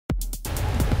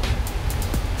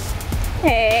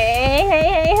Hey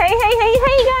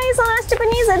guys, hello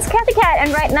Japanese, it's Cathy Cat,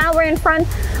 and right now we're in front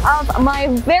of my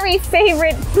very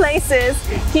favorite places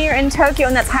here in Tokyo,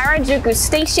 and that's Harajuku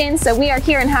Station. So we are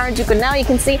here in Harajuku now. You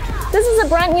can see this is a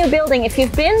brand new building. If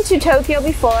you've been to Tokyo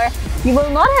before, you will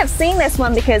not have seen this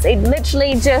one because it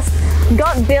literally just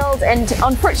got built, and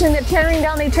unfortunately they're tearing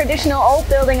down the traditional old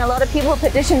building. A lot of people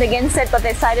petitioned against it, but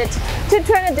they decided to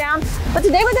turn it down. But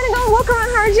today we're gonna go and walk around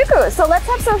Harajuku. So let's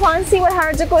have some fun and see what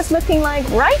Harajuku is looking like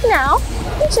right now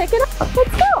and check it out.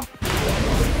 Let's go.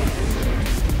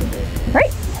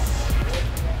 Right.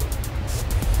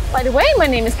 By the way, my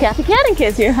name is Cathy Cat, in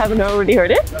case you haven't already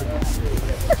heard it.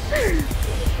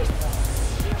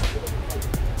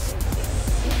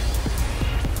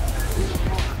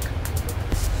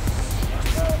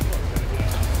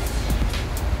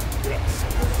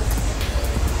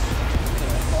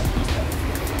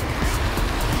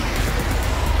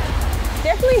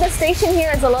 Definitely the station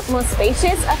here is a lot more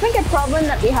spacious. I think a problem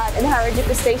that we had in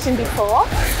Harajuku Station before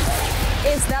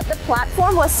is that the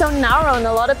platform was so narrow and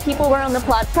a lot of people were on the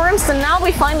platform. So now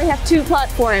we finally have two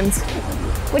platforms,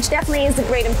 which definitely is a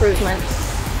great improvement.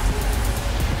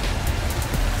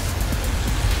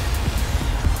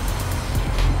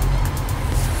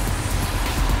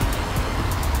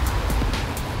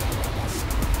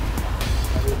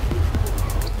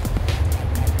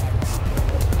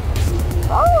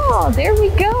 Oh, there we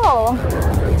go.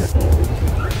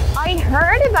 I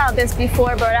heard about this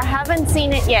before, but I haven't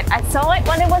seen it yet. I saw it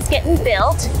when it was getting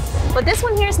built, but this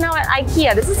one here is now at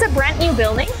IKEA. This is a brand new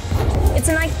building. It's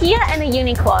an IKEA and a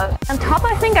Uniqlo. On top,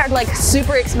 I think, are like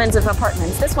super expensive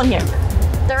apartments. This one here.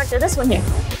 Director, this one here.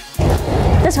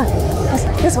 This one.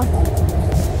 This one.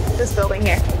 This building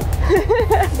here.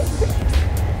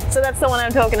 So that's the one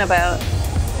I'm talking about.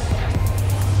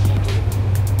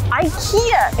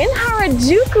 IKEA in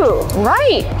Harajuku,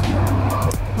 right?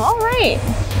 All right.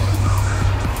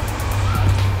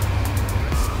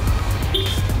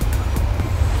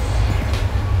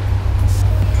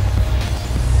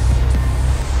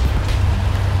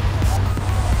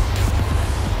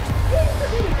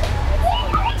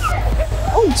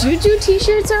 Oh, Juju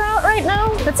t-shirts are out right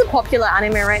now. That's a popular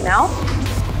anime right now.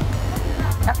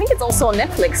 I think it's also on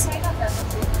Netflix.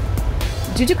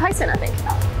 Juju Kaisen, I think.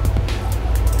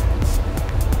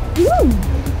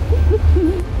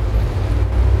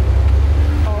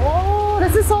 Oh,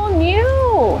 this is all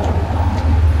new.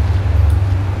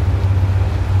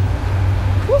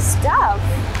 Cool stuff. I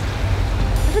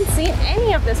haven't seen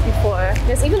any of this before.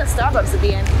 There's even a Starbucks at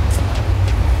the end.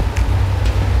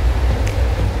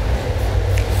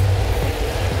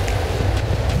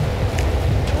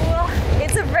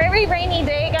 It's a very rainy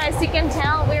day, guys. You can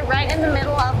tell we're right in the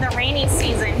middle of the rainy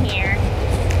season here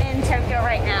in Tokyo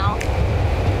right now.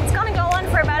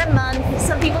 For about a month.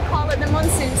 Some people call it the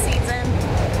monsoon season.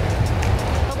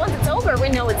 But once it's over, we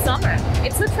know it's summer.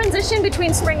 It's the transition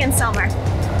between spring and summer.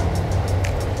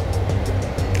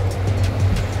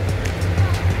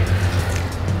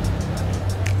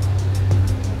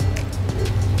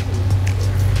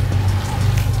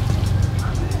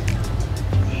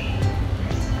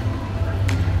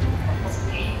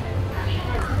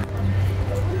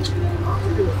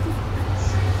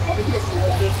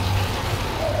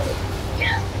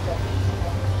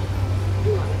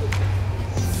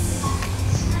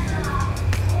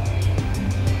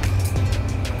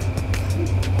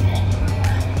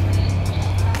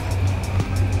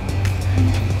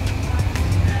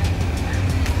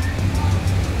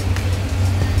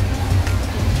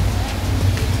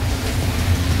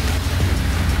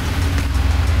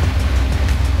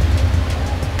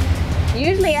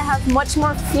 Usually I have much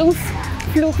more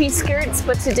floofy skirts,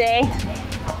 but today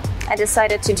I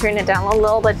decided to turn it down a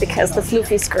little bit because the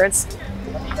floofy skirts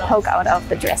poke out of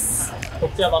the dress.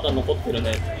 This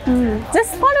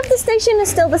part of the station is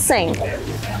still the same.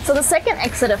 So the second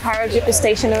exit of Harajuku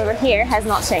Station over here has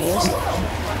not changed.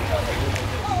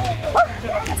 Oh,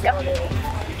 let's go.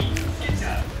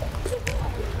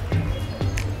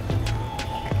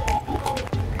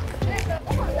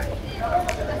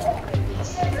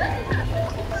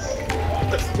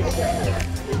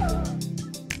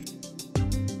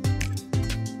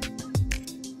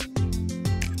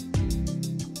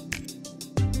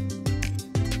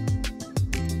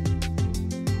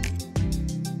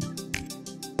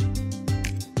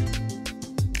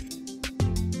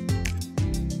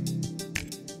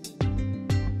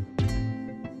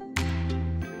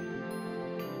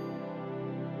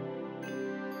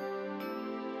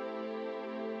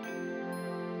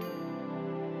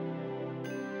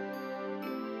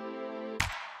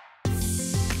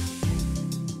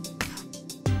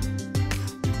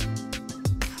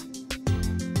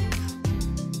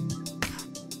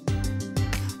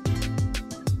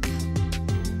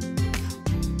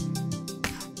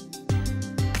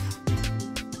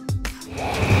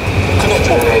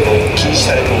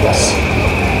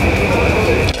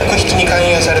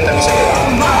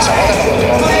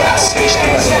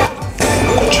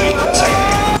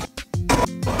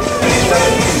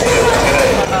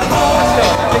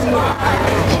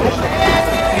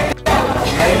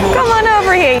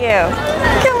 here, you.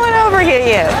 Come on over here,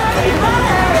 you.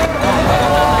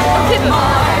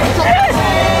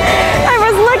 I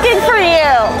was looking for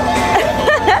you.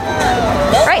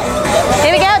 Right,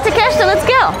 here we go, Takeshita, let's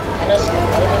go.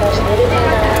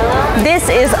 This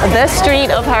is the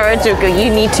street of Harajuku you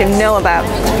need to know about.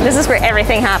 This is where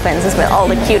everything happens. This is where all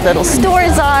the cute little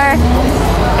stores are,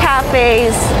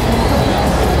 cafes,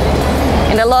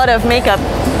 and a lot of makeup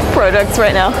products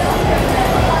right now.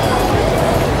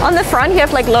 On the front, you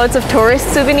have like loads of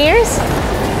tourist souvenirs.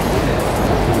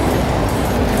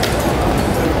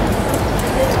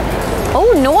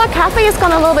 Oh, Noah Cafe has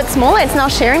gone a little bit smaller. It's now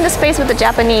sharing the space with the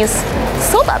Japanese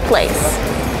soba place.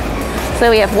 So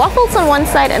we have waffles on one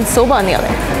side and soba on the other.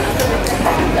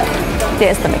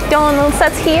 There's the McDonald's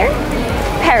that's here.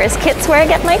 Paris Kids where I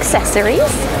get my accessories.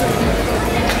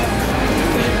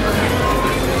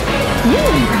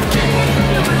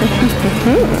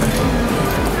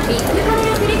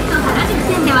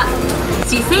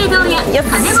 Yes.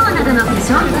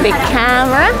 Big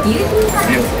camera.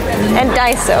 And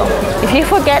Daiso. If you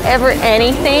forget ever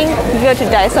anything, you go to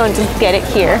Daiso and just get it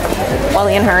here while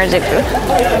you're in Harajuku.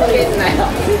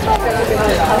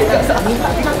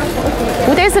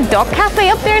 Oh, there's a dog cafe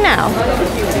up there now.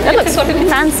 That looks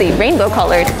fancy, rainbow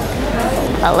colored.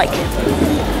 I like it.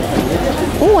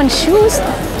 Oh, and shoes.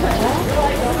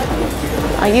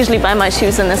 I usually buy my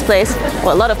shoes in this place.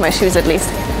 Well, a lot of my shoes at least.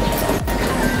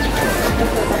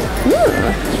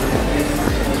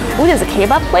 Oh, there's a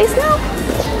kebab place now?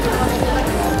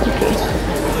 Okay.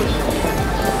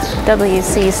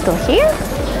 WC is still here.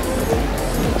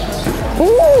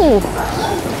 Ooh!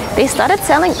 They started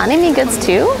selling anime goods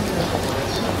too?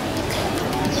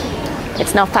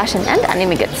 It's now fashion and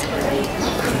anime goods.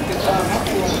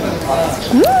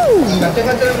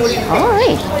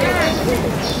 Alright.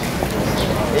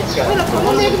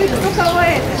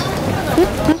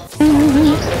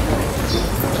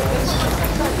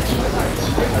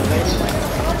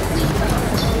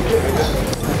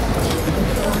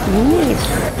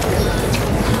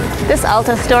 This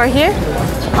Alta store here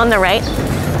on the right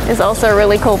is also a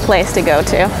really cool place to go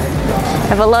to.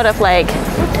 Have a lot of like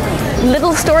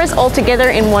little stores all together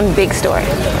in one big store.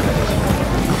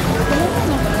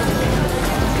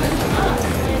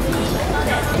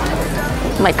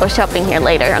 Might go shopping here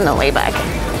later on the way back.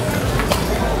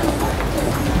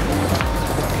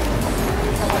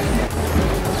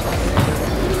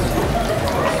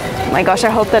 Oh my gosh, I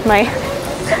hope that my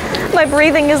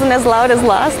breathing isn't as loud as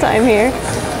last time here.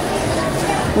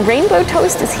 Rainbow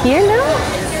Toast is here now?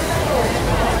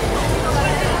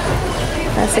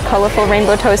 That's a colorful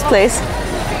Rainbow Toast place.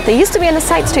 They used to be on a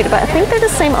side street, but I think they're the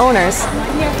same owners.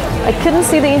 I couldn't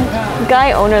see the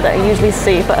guy owner that I usually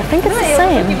see, but I think it's the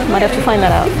same. Might have to find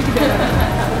that out.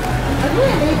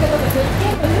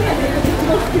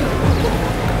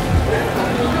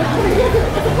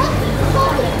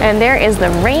 And there is the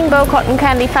Rainbow Cotton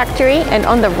Candy Factory, and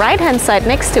on the right-hand side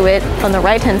next to it, on the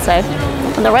right-hand side,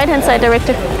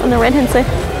 director, on the right-hand side,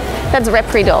 that's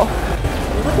Repridol.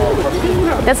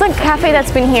 That's a cafe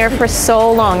that's been here for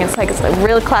so long. It's a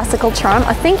real classical charm.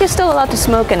 I think you're still allowed to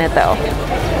smoke in it though.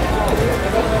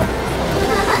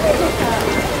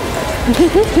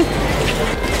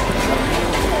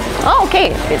 Oh,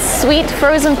 okay. It's sweet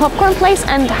frozen popcorn place,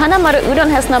 and Hanamaru Udon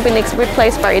has now been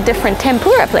replaced by a different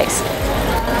tempura place.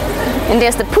 And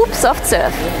there's the poop soft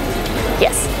serve.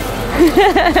 Yes.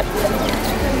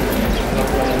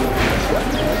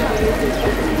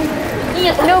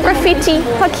 No graffiti.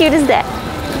 How cute is that?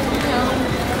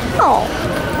 Oh.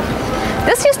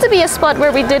 This used to be a spot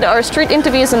where we did our street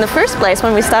interviews in the first place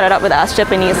when we started out with Ask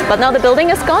Japanese, but now the building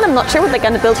is gone. I'm not sure what they're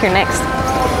going to build here next.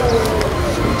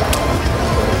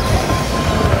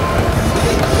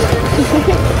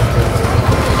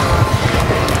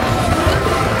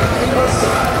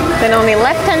 Then on the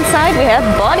left-hand side we have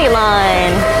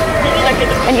Bodyline.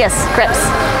 And yes, crepes.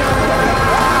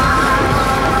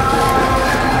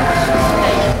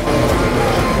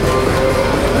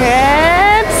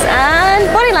 Crepes and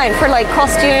Bodyline for like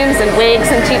costumes and wigs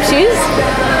and cheap shoes.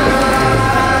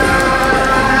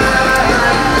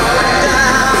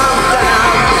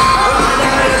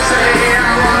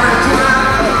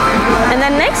 And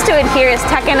then next to it here is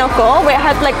Takenoko, where it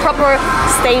has like proper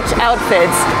stage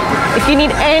outfits. If you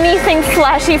need anything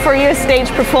flashy for your stage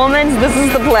performance, this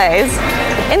is the place.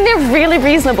 And they're really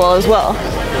reasonable as well.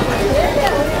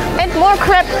 And more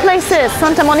crepe places,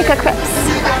 Santa Monica crepes.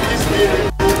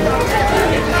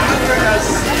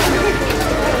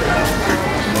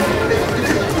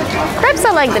 Crepes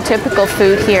are like the typical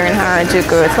food here in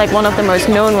Harajuku. It's like one of the most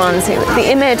known ones. The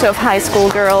image of high school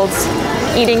girls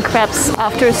eating crepes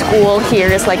after school here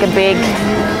is like a big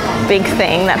big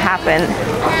thing that happened.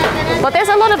 But there's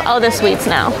a lot of other sweets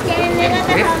now.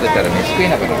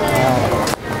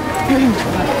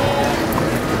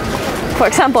 For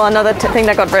example, another thing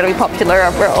that got really popular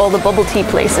were all the bubble tea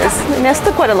places. And there's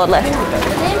still quite a lot left.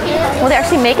 Well, they're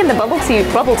actually making the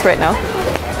bubbles right now.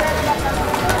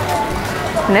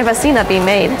 Never seen that being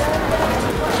made.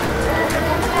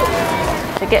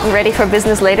 They're getting ready for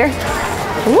business later.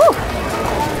 Woo!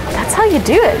 That's how you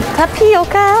do it.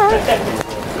 Tapioca!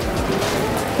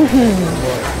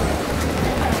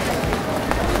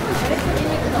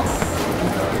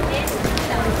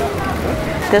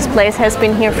 This place has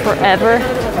been here forever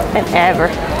and ever.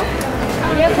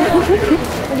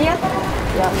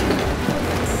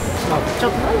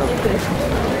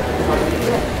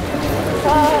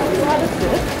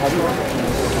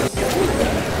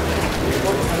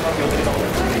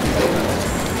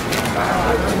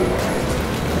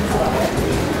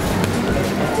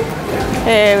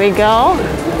 There we go.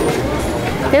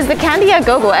 There's the Candy a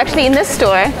Go-Go. Actually, in this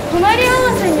store,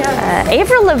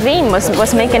 Avril Lavigne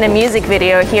was making a music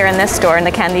video here in this store, in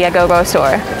the Candy a Go-Go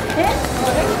store.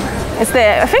 It's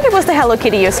I think it was the Hello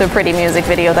Kitty You're So Pretty music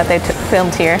video that they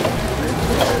filmed here.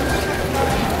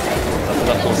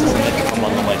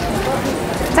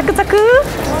 Zaku zaku!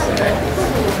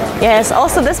 Yes,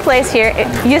 also this place here, it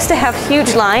used to have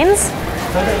huge lines.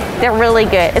 They're really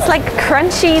good. It's like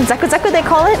crunchy, zaku zaku they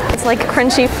call it. It's like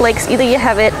crunchy flakes. Either you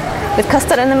have it with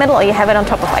custard in the middle or you have it on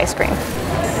top of ice cream.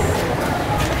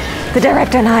 The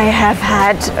director and I have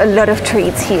had a lot of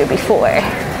treats here before.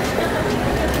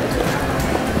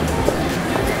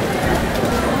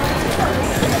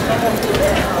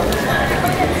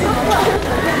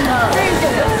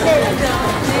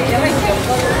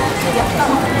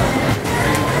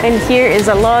 And here is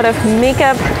a lot of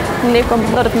makeup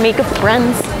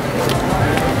brands.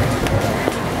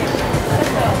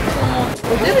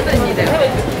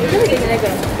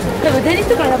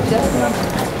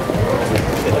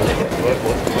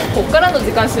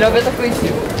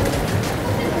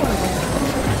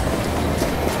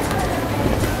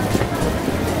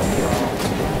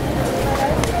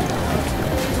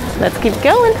 Let's keep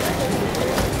going.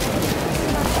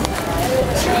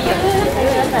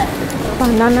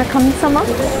 Banana Kami-sama,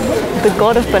 the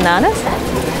god of bananas.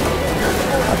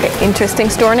 Okay, interesting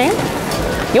store name.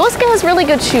 Yosuke has really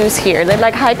good shoes here. They're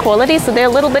like high quality, so they're a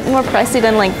little bit more pricey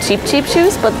than like cheap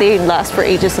shoes, but they last for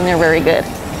ages and they're very good.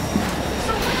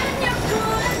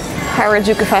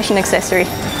 Harajuku fashion accessory.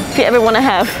 If you ever want to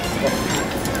have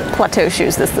plateau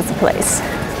shoes, this is the place.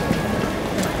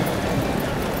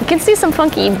 You can see some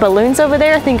funky balloons over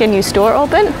there. I think a new store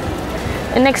opened.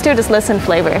 And next to it is Listen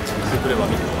Flavor.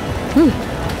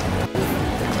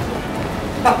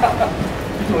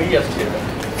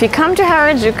 If you come to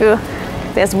Harajuku,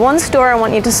 there's one store I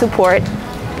want you to support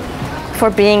for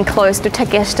being close to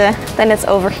Takeshita, then it's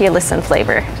over here, Listen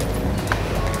Flavor.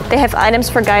 They have items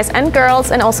for guys and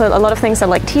girls, and also a lot of things are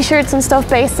like t-shirts and stuff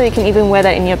based, so you can even wear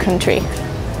that in your country.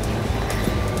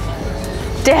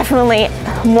 Definitely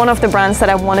one of the brands that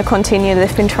I want to continue.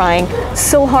 They've been trying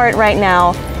so hard right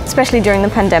now, especially during the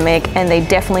pandemic, and they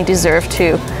definitely deserve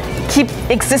to keep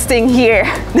existing here.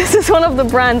 This is one of the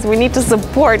brands we need to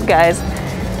support, guys.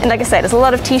 And like I said, it's a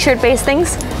lot of t-shirt based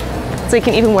things, so you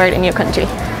can even wear it in your country.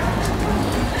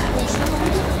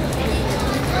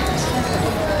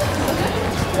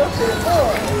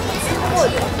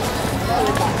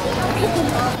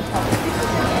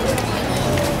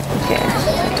 Okay,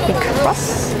 to be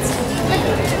crossed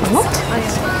or not.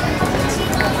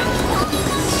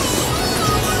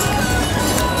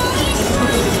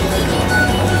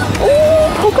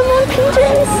 Pokemon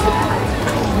PJs!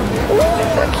 Ooh,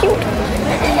 they're cute.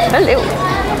 Hello.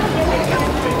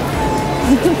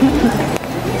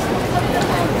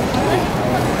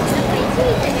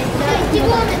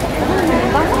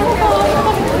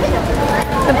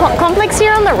 The complex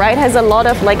here on the right has a lot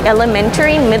of like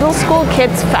elementary, middle school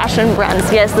kids fashion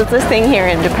brands. Yes, that's a thing here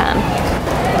in Japan.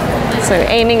 So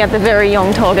aiming at the very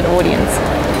young target audience.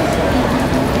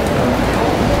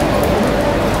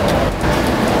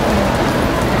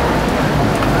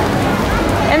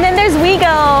 And then there's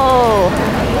Wego.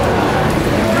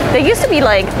 There used to be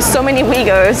like so many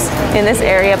Wegos in this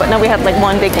area, but now we have like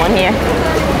one big one here.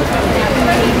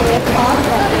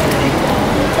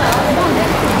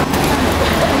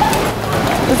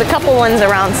 There's a couple ones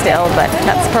around still, but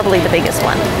that's probably the biggest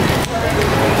one.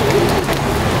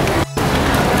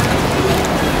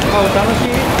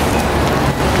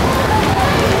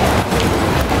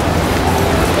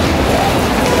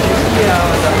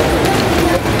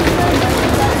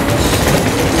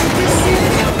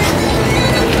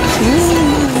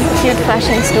 Cute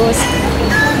fashion stores.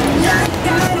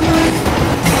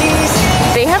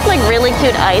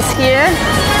 cute ice here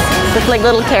with like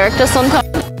little characters on top.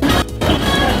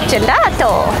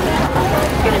 Gelato!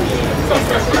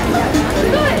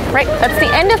 Right, that's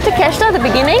the end of Takeshita, the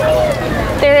beginning.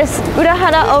 There's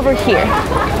Urahara over here.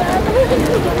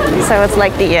 So it's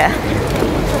like the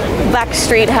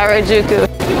backstreet Harajuku.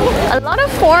 A lot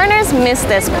of foreigners miss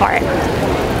this part.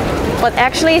 But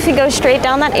actually, if you go straight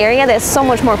down that area, there's so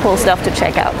much more cool stuff to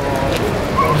check out.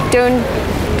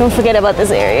 Don't forget about this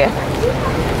area.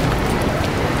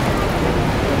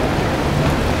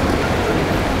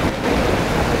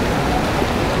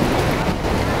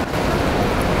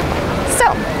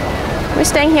 So, we're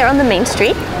staying here on the main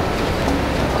street.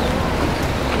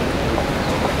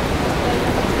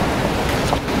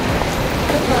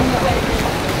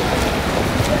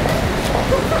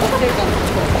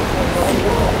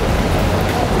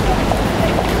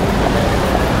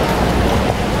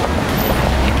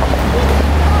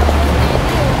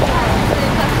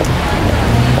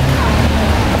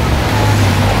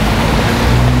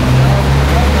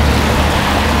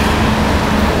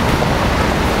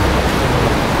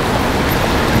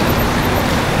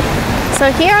 So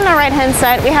here on the right hand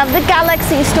side we have the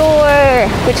Galaxy store,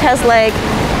 which has like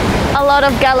a lot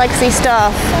of Galaxy stuff,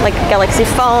 like Galaxy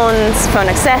phones, phone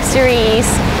accessories.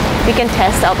 You can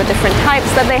test out the different types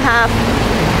that they have.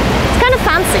 It's kind of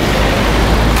fancy.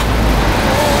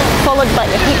 Followed by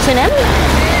the H&M.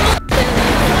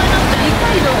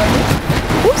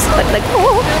 Oops, but like,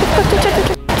 oh.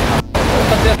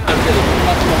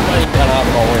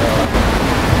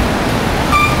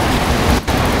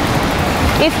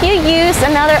 If you use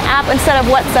another app instead of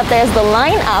WhatsApp, there's the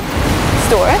Line Up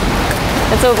store.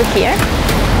 It's over here.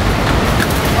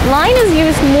 Line is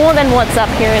used more than WhatsApp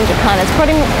here in Japan. It's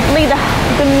probably the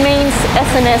main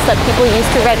SNS that people use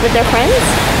to write with their friends.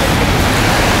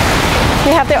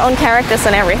 They have their own characters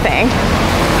and everything.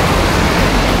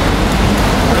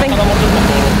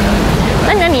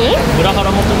 Nani?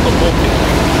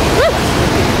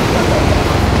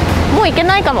 もう行け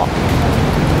ないかも。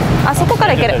あそこか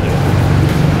ら行ける。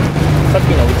さっき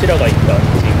のうちらが行った道。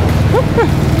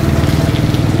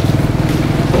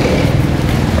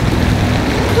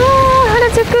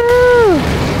Harajuku!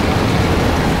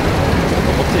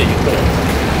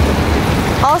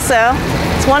 Also,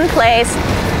 it's one place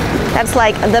that's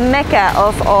like the mecca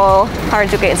of all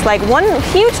Harajuku. It's like one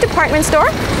huge department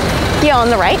store here on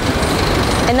the right,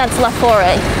 and that's La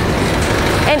Fore.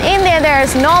 And in there,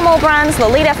 there's normal brands,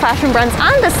 Lolita fashion brands,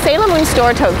 and the Sailor Moon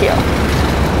store Tokyo.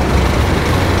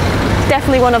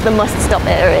 Definitely one of the must-stop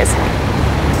areas.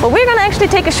 But we're gonna actually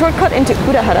take a shortcut into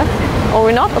Urahara. Or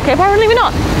we're not? Okay, apparently we're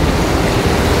not.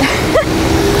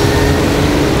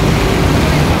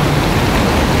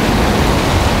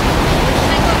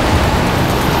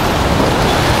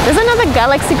 There's another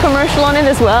Galaxy commercial on it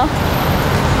as well.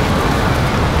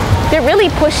 They're really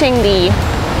pushing the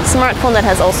smartphone that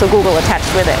has also Google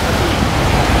attached with it.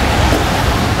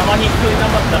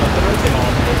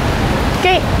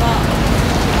 Okay.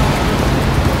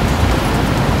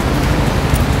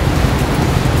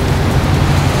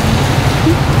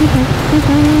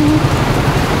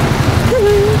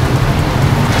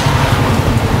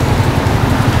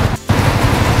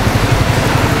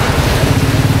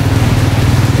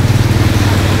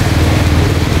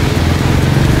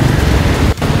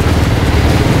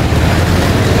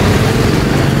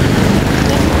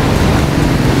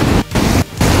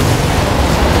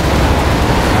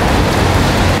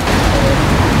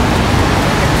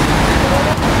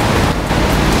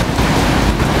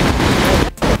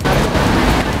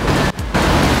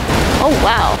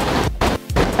 Wow,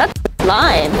 that's a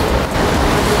line.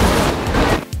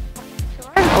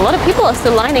 A lot of people are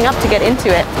still lining up to get into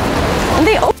it. And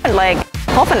they opened like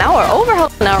over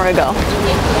half an hour ago.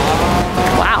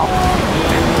 Wow.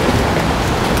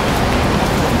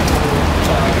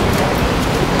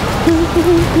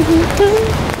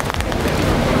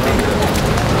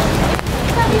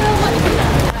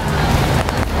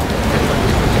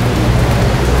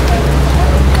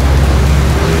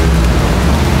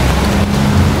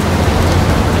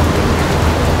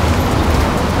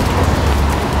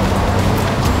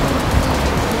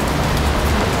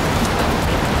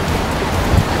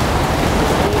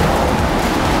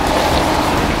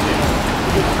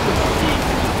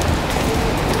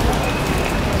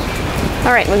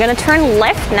 All right, we're gonna turn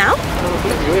left now.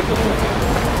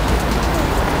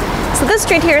 So this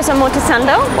street here is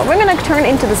Omotesando, but we're gonna turn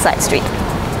into the side street.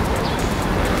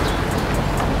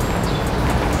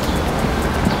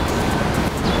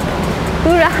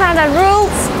 Urahara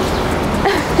rules.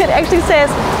 It actually says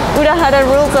Urahara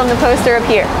rules on the poster up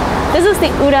here. This is the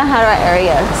Urahara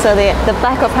area, so the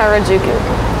back of Harajuku.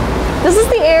 This is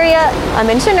the area I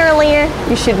mentioned earlier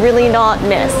you should really not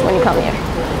miss when you come here.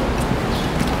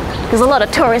 Because a lot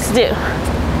of tourists do,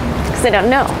 because they don't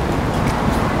know.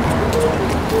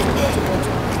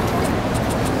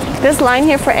 This line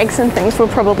here for eggs and things will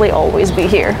probably always be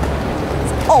here.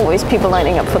 There's always people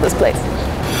lining up for this place.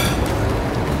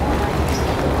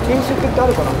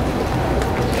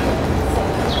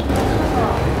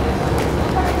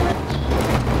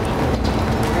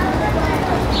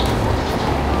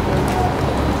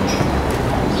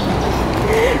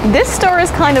 This store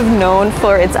is kind of known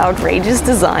for its outrageous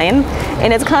design,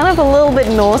 and it's kind of a little bit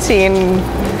naughty in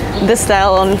the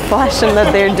style and fashion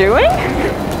that they're doing.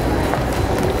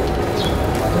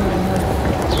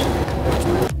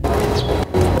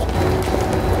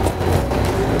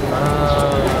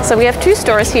 So we have two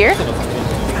stores here.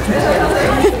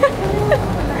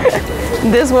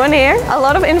 This one here, a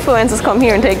lot of influencers come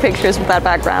here and take pictures with that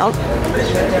background.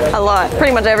 A lot,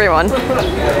 pretty much everyone.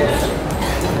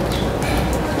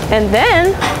 And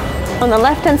then, on the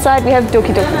left-hand side, we have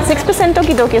Doki Doki. 6%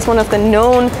 Doki Doki is one of the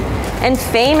known and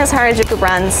famous Harajuku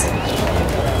brands.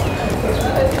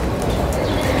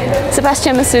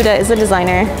 Sebastian Masuda is the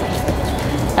designer.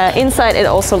 Inside, it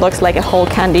also looks like a whole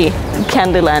candy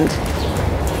land.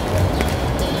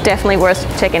 Definitely worth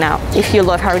checking out. If you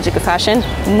love Harajuku fashion,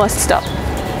 must stop.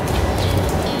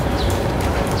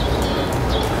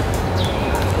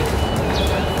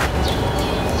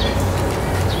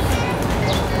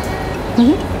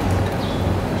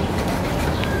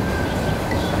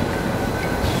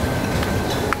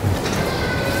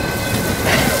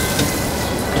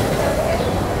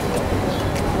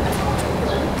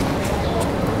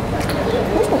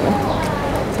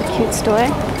 It's a cute store.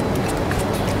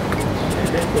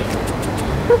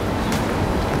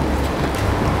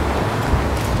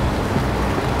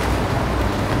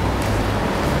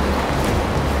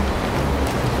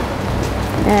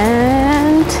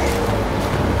 And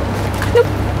nope.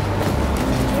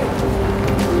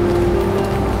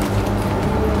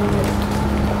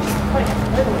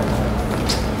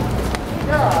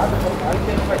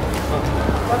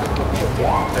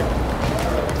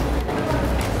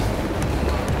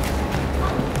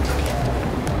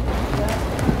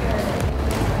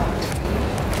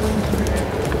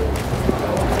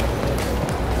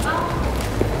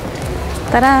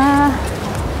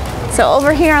 Ta-da! So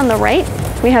over here on the right,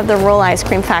 we have the Roll Ice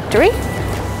Cream Factory.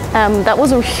 That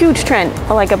was a huge trend,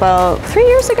 like about 3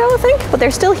 years ago, I think, but they're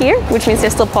still here, which means they're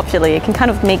still popular. You can kind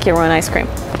of make your own ice cream.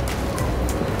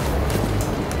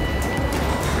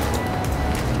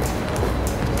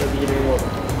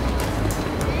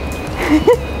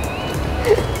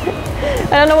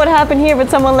 I don't know what happened here, but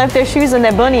someone left their shoes and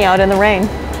their bunny out in the rain.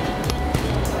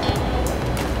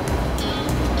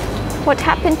 What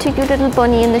happened to your little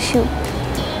bunny in the shoe?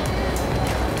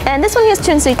 And this one here is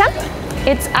chunsuitan.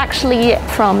 It's actually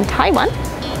from Taiwan.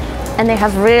 And they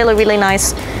have really, really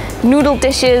nice noodle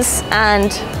dishes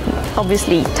and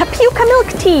obviously tapioca milk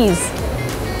teas.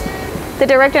 The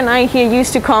director and I here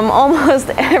used to come almost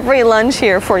every lunch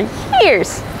here for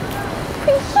years.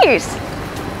 For years.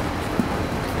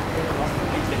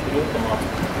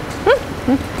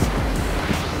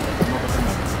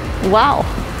 Wow.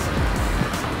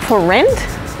 For rent?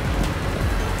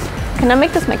 Can I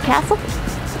make this my castle?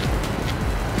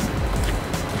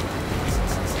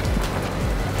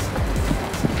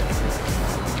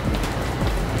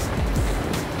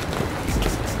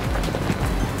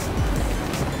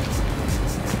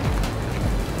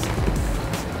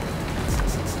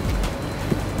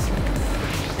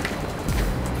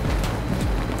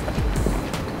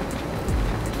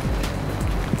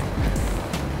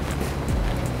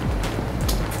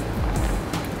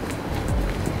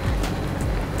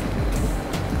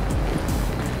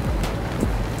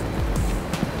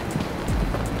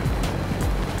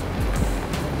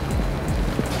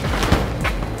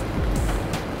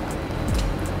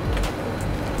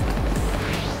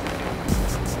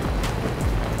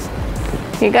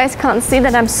 You guys can't see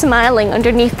that I'm smiling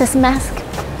underneath this mask.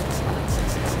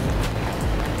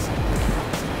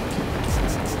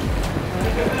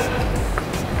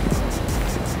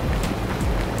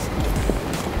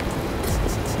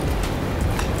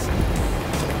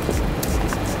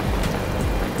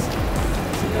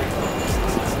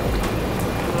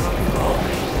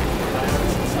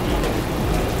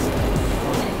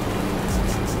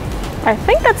 I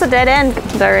think that's a dead end,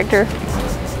 director.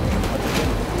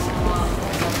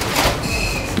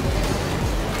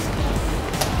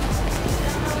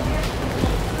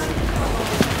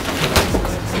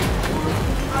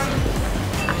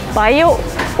 Bio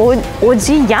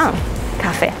Oji-yang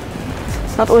cafe,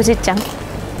 not Oji-chan.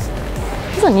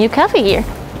 There's a new cafe here.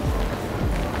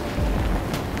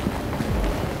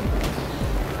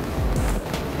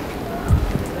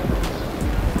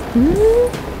 Here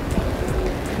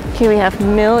we have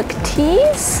milk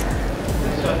teas.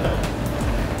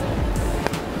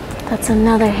 That's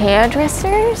another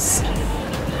hairdresser's.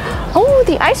 Oh,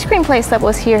 the ice cream place that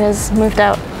was here has moved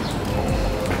out.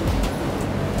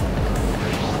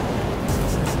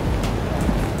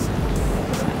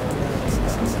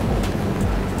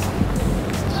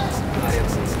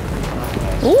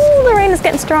 Ooh, the rain is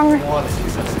getting stronger.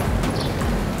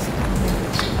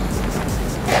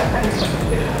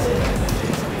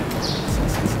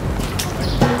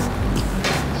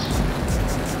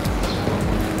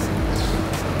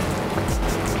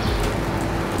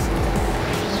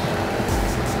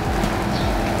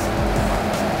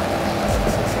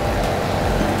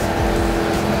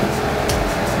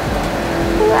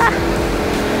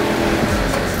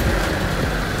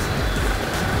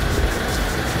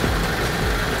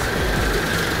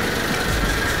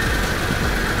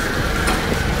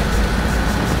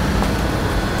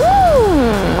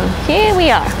 Here we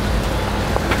are.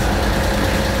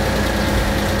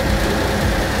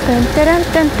 Dun, dun,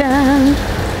 dun, dun, dun.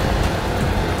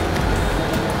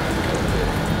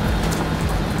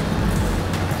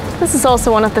 This is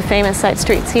also one of the famous side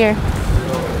streets here.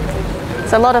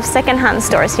 There's a lot of second-hand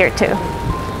stores here too.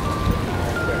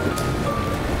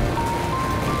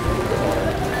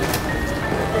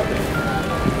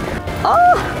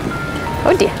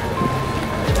 Oh dear.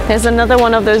 There's another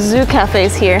one of those zoo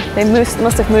cafes here. They must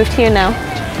have moved here now.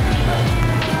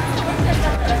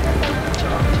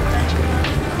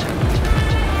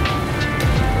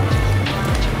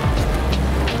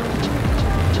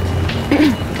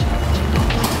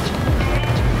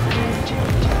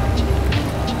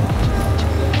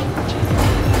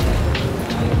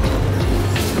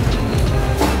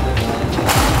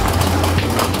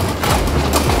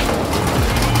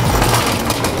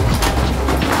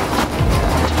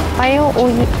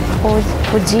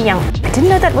 I didn't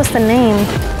know that was the name.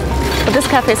 But this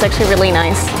cafe is actually really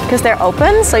nice because they're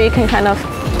open, so you can kind of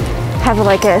have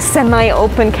like a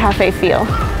semi-open cafe feel.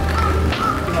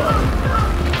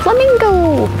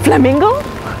 Flamingo! Flamingo?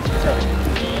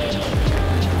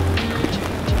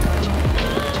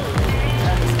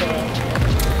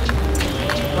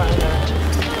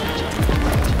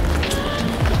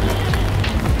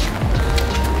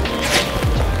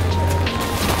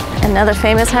 Another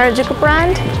famous Harajuku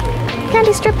brand,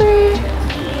 candy stripper.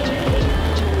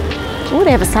 Ooh,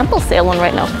 they have a sample sale one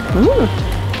right now.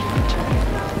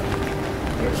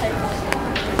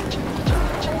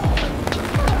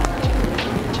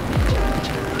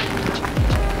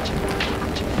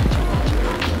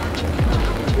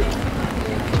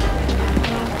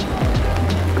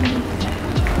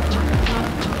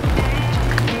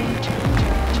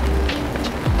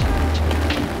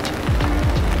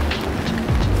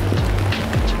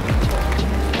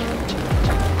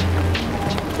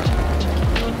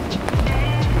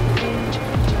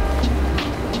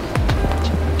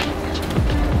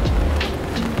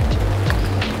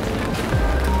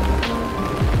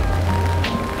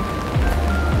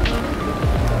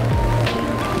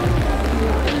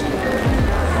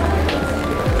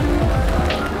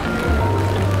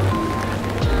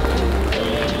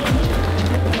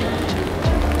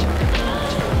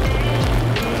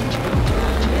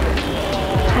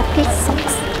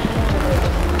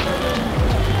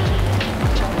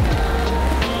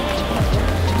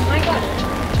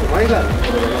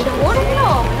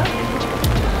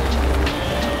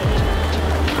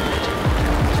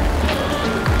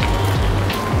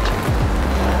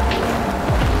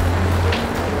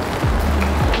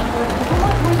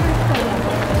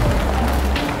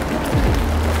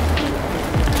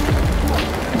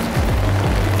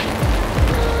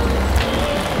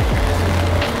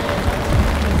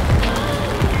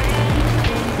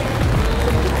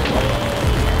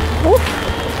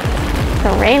 The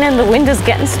rain and the wind is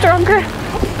getting stronger.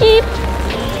 Eep.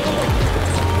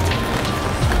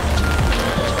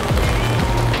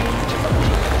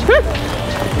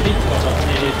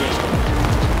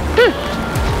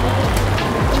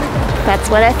 That's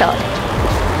what I thought.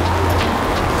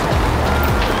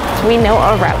 We know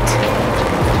our route.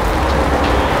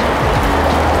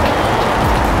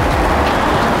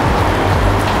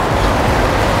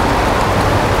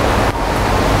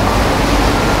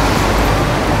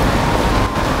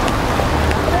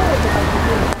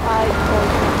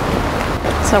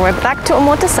 So we're back to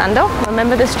Omotesando.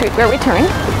 Remember the street where we turned.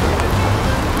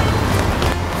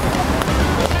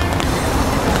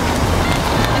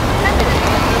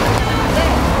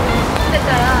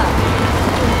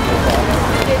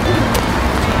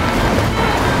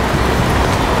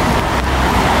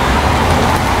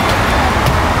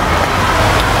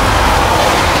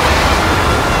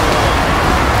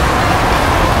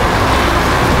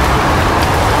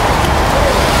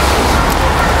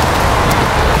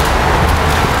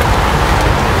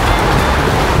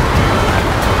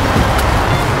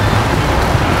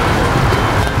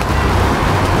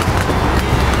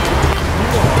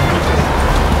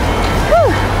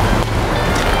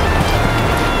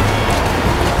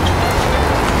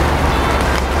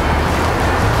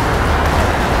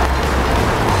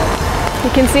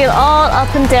 can see it all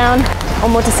up and down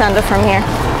Omotesando from here.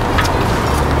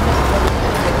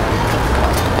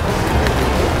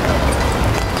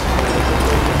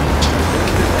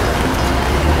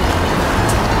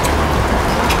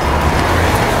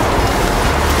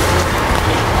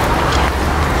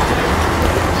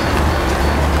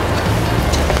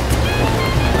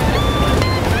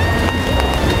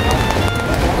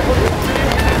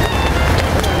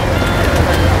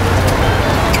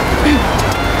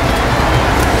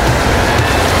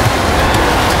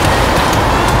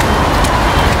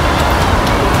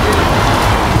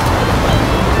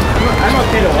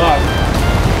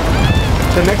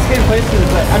 The Mexican place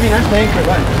is like, I mean, I'm paying for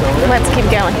lunch, so... Let's keep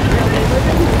going.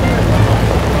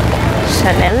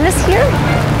 Chanel is here.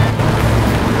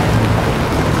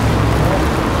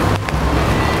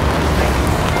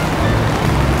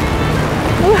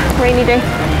 Ooh, rainy day.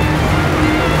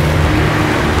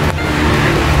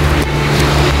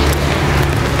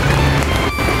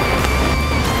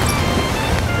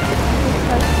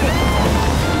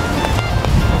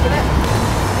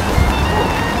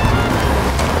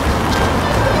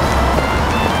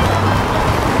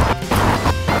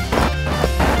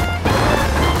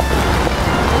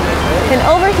 And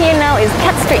over here now is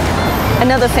Cat Street,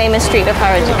 another famous street of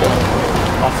Harajuku.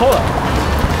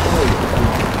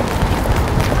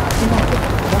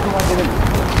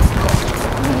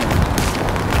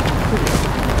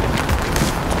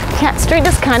 Cat Street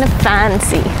is kind of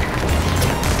fancy.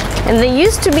 And there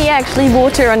used to be actually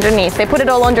water underneath. They put it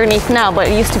all underneath now, but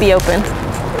it used to be open.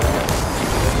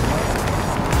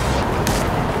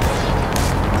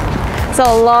 So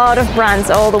a lot of brands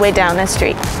all the way down the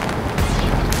street.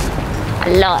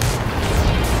 A lot.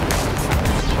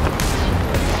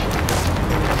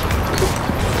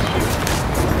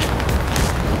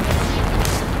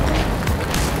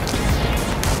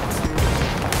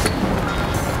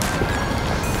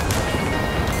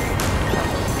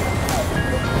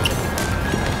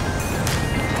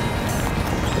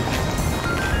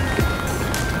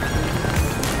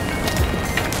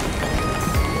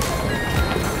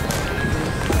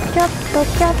 Kyoto,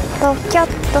 Kyoto,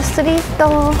 Kyoto Street.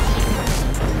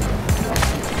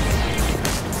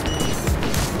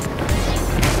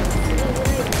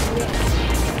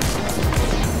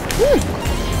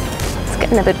 It's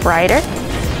getting a bit brighter.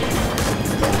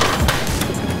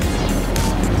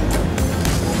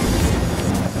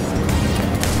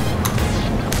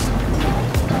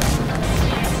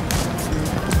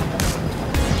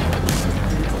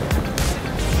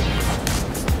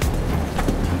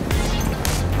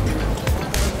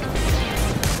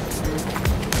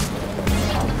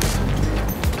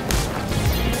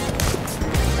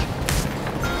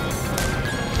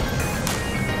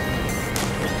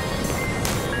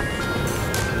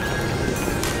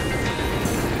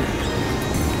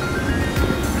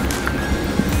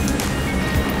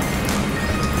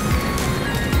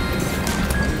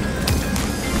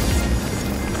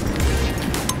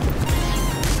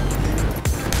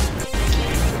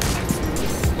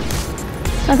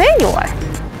 Oh, there you are.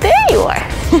 There you are.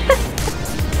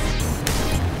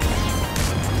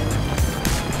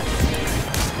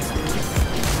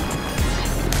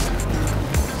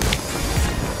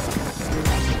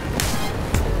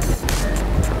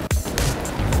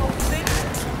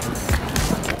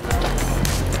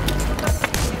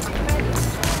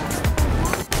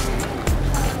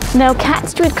 Now Cat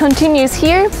Street continues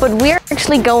here, but we're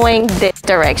actually going this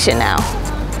direction now.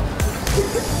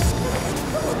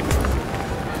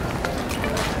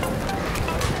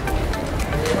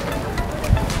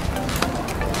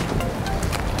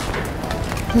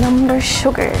 Number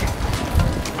Sugar.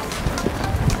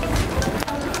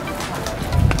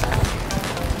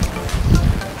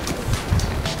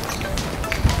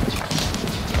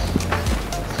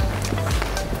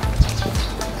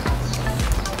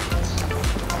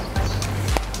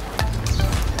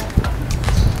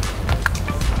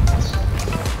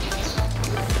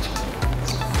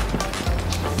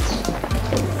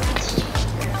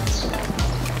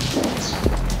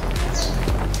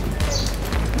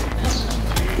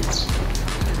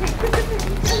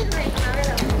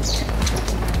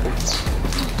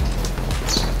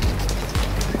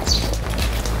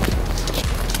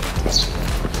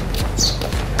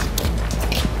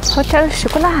 Hotel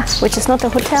Chocolat, which is not a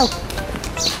hotel.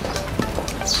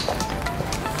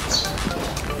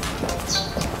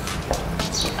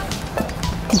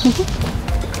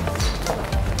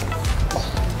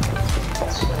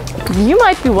 You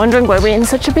might be wondering why we're in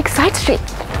such a big side street.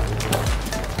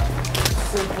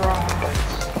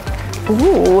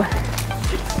 Ooh.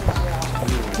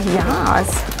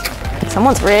 Yes.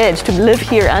 Someone's rich to live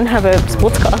here and have a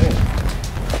sports car.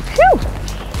 Phew.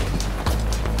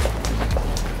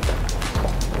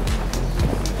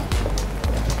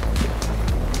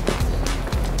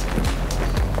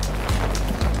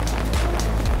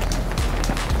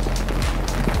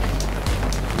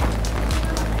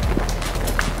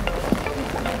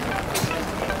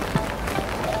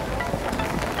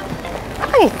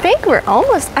 I think we're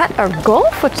almost at our goal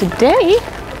for today.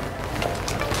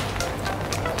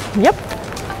 Yep,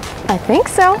 I think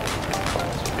so.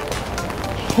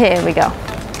 Here we go.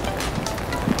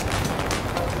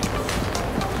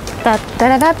 Da da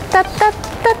da da da da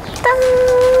da da.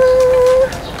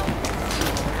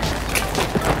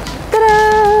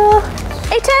 Ta-da!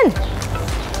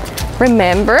 A10.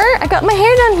 Remember, I got my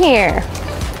hair done here.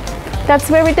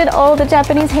 That's where we did all the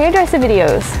Japanese hairdresser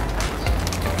videos.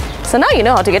 So now you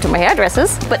know how to get to my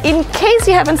hairdressers, but in case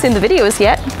you haven't seen the videos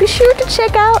yet, be sure to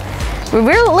check out. We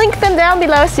will link them down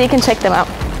below so you can check them out.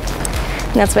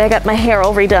 And that's where I got my hair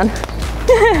all redone.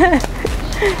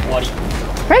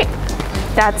 Right.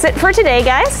 That's it for today,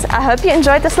 guys. I hope you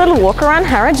enjoyed this little walk around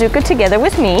Harajuku together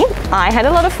with me. I had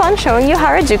a lot of fun showing you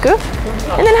Harajuku.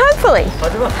 And then hopefully,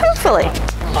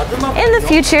 in the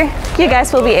future, you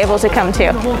guys will be able to come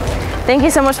too. Thank you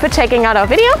so much for checking out our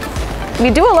video. We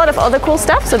do a lot of other cool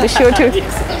stuff, so be sure to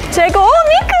check. Oh,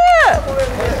 Miku!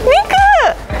 Miku!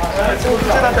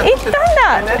 行ったん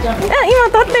だ。今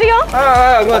撮ってるよ。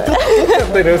撮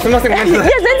ってる。すみません。いや全然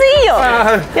いいよ。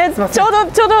いやちょう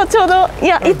どい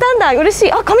や行ったんだ。嬉し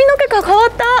い。あ、髪の毛が変わ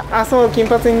った。あ、そう金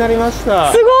髪になりまし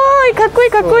た。すごいかっこい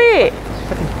いかっこいい。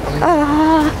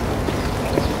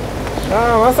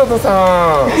まさと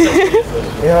さん。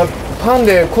いやパン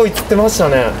で鯉釣ってました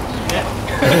ね。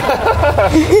ね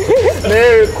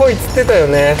え鯉釣ってたよ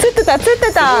ね。釣ってた。すごい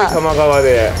多摩川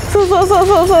で。そう。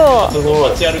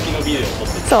街歩きのビデオ撮っ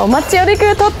て。そう街歩き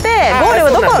を撮ってゴール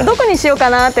をどこにしようか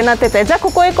なってなってて、じゃあ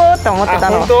ここ行こうって思ってた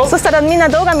の。そしたらみんな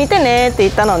動画見てねって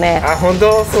言ったのね。あ、本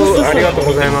当？そうありがとう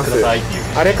ございます。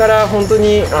あれから本当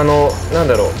になん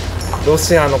だろう。ロ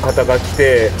シアの方が来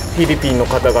て、フィリピンの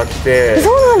方が来て。そ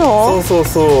うなの？そう。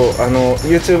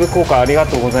YouTube 効果ありが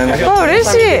とうございます。嬉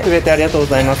しい。見てくれてありがとうご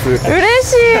ざいます。嬉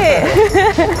し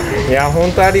い。いや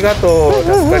本当ありがとう。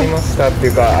助かりましたってい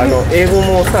うか英語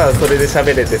もさそれで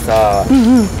喋れてさ、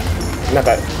なん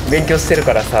か勉強してる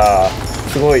からさ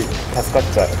すごい助かっ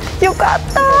ちゃう。よかっ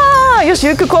たー。よし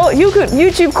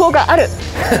YouTube 効果ある。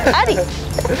あり。い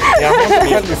や本当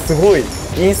にだってすごい。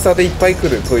インスタでいっぱい来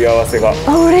る問い合わせが。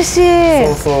あ、嬉し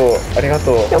い。そうありが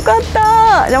とう。よかっ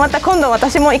た。じゃあまた今度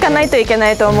私も行かないといけな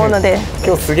いと思うので。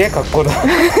今日すげえ格好だ。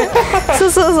そ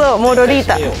うもうロリー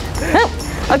タ。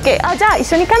OK。あ、じゃあ一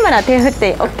緒にカメラ手振っ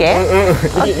て OK？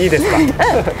いいですか。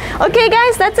Okay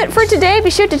guys, that's it for today.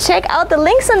 Be sure to check out the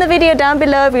links in the video down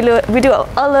below. We do a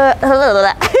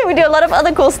lot of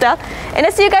other cool stuff. And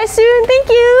I'll see you guys soon.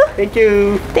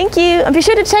 Thank you. And be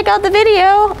sure to check out the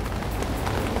video.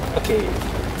 OK。